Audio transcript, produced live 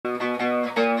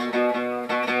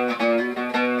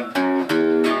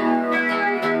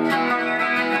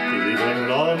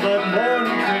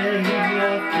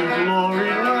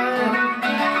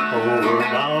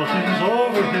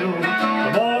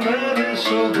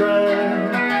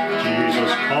dread.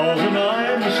 Jesus called and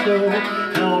I must go,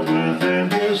 held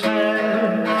within his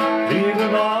hand.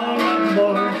 Leaving on that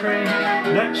morning train,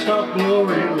 next stop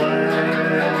glory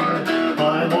land.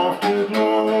 I'm off to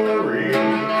glory,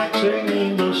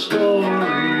 singing the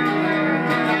story.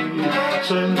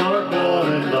 Sins are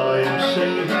gone and I am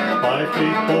saved, by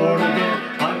faith born again.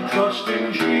 I'm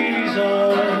trusting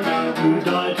Jesus, who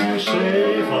died to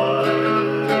save us.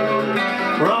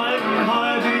 Riding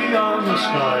high beyond the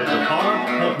skies upon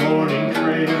that morning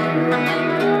train.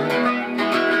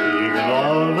 Even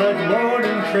on that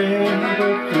morning train,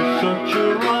 it was such a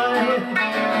ride,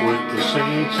 with the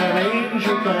saints and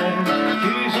angel band,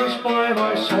 Jesus by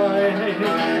my side.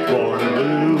 Born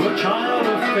anew, a child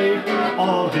of faith,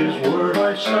 on his word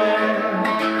I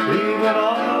stand. Leaving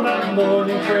on that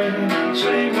morning train,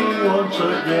 singing once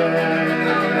again.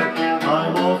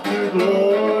 I'm off to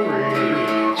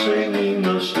glory, singing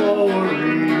the story.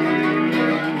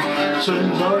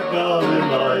 Sins are gone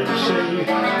and I'm saved,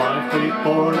 by faith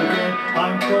born again.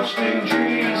 I'm trusting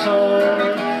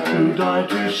Jesus, who died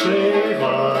to save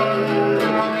us.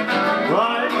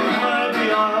 Riding high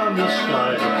beyond the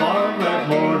skies upon that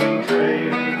morning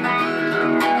train.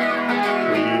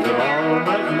 Leaving on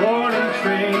that morning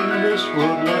train, this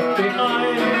world left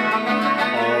behind.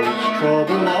 All its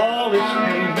trouble, all its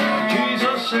pain,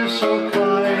 Jesus is so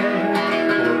kind.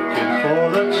 Looking for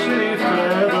that city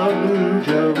fair, the New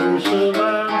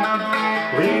Jerusalem.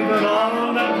 Leaving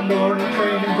on that morning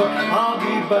train, but I'll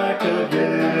be back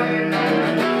again.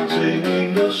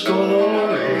 Singing the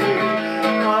story,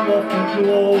 I'm off to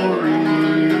glory.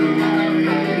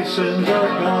 Sins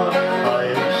are gone, I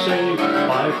am saved,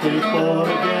 by faith born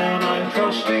again.